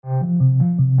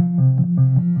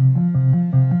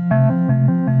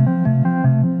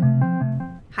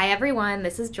everyone,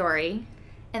 this is Jory.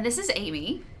 And this is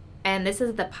Amy. And this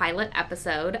is the pilot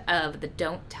episode of the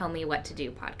Don't Tell Me What to Do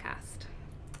podcast.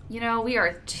 You know, we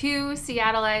are two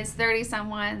Seattleized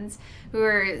 30-someones who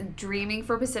are dreaming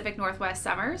for Pacific Northwest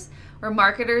summers. We're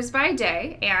marketers by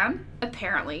day and,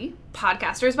 apparently,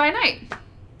 podcasters by night.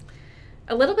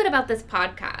 A little bit about this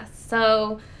podcast.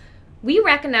 So, we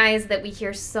recognize that we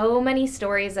hear so many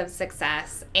stories of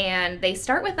success, and they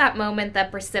start with that moment that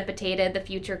precipitated the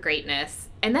future greatness,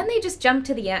 and then they just jump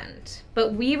to the end.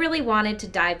 But we really wanted to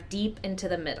dive deep into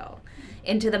the middle,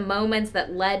 into the moments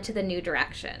that led to the new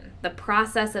direction, the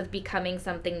process of becoming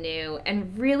something new,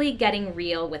 and really getting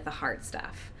real with the hard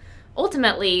stuff.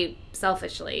 Ultimately,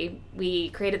 selfishly, we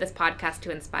created this podcast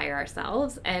to inspire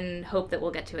ourselves and hope that we'll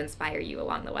get to inspire you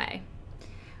along the way.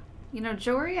 You know,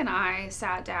 Jory and I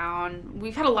sat down.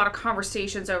 We've had a lot of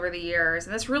conversations over the years,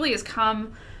 and this really has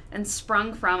come and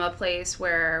sprung from a place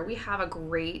where we have a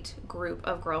great group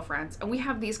of girlfriends, and we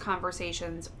have these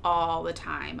conversations all the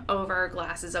time over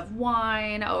glasses of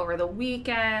wine, over the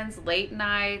weekends, late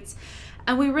nights,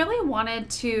 and we really wanted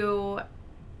to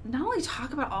not only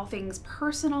talk about all things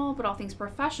personal, but all things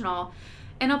professional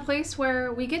in a place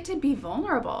where we get to be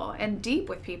vulnerable and deep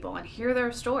with people and hear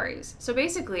their stories. So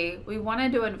basically, we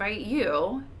wanted to invite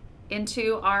you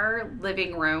into our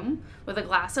living room with a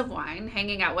glass of wine,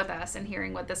 hanging out with us and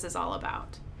hearing what this is all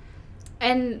about.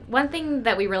 And one thing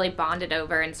that we really bonded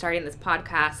over in starting this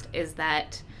podcast is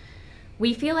that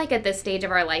we feel like at this stage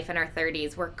of our life in our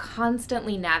 30s, we're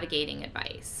constantly navigating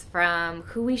advice from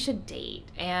who we should date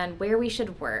and where we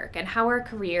should work and how our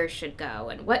careers should go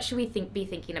and what should we be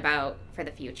thinking about for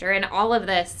the future. And all of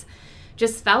this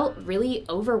just felt really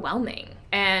overwhelming.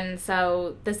 And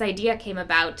so this idea came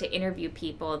about to interview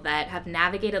people that have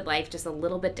navigated life just a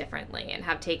little bit differently and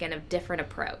have taken a different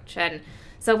approach. And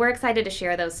so we're excited to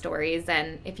share those stories.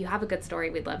 And if you have a good story,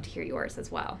 we'd love to hear yours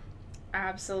as well.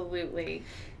 Absolutely.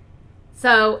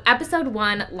 So episode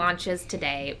 1 launches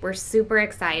today. We're super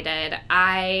excited.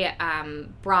 I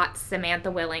brought Samantha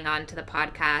Willing onto the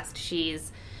podcast.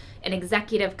 She's an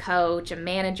executive coach, a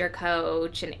manager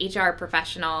coach, an HR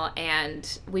professional,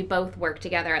 and we both work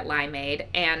together at Limeade.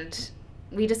 And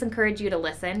we just encourage you to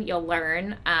listen. You'll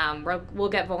learn. We'll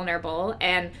get vulnerable.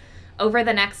 And over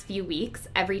the next few weeks,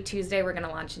 every Tuesday, we're going to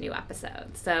launch a new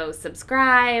episode. So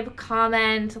subscribe,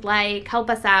 comment, like,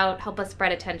 help us out, help us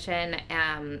spread attention,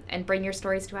 and bring your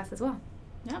stories to us as well.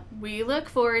 Yep. We look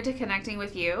forward to connecting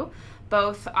with you,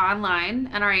 both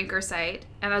online and our Anchor site,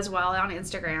 and as well on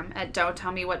Instagram at Don't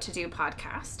Tell Me What to Do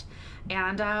podcast.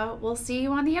 And we'll see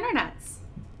you on the internets.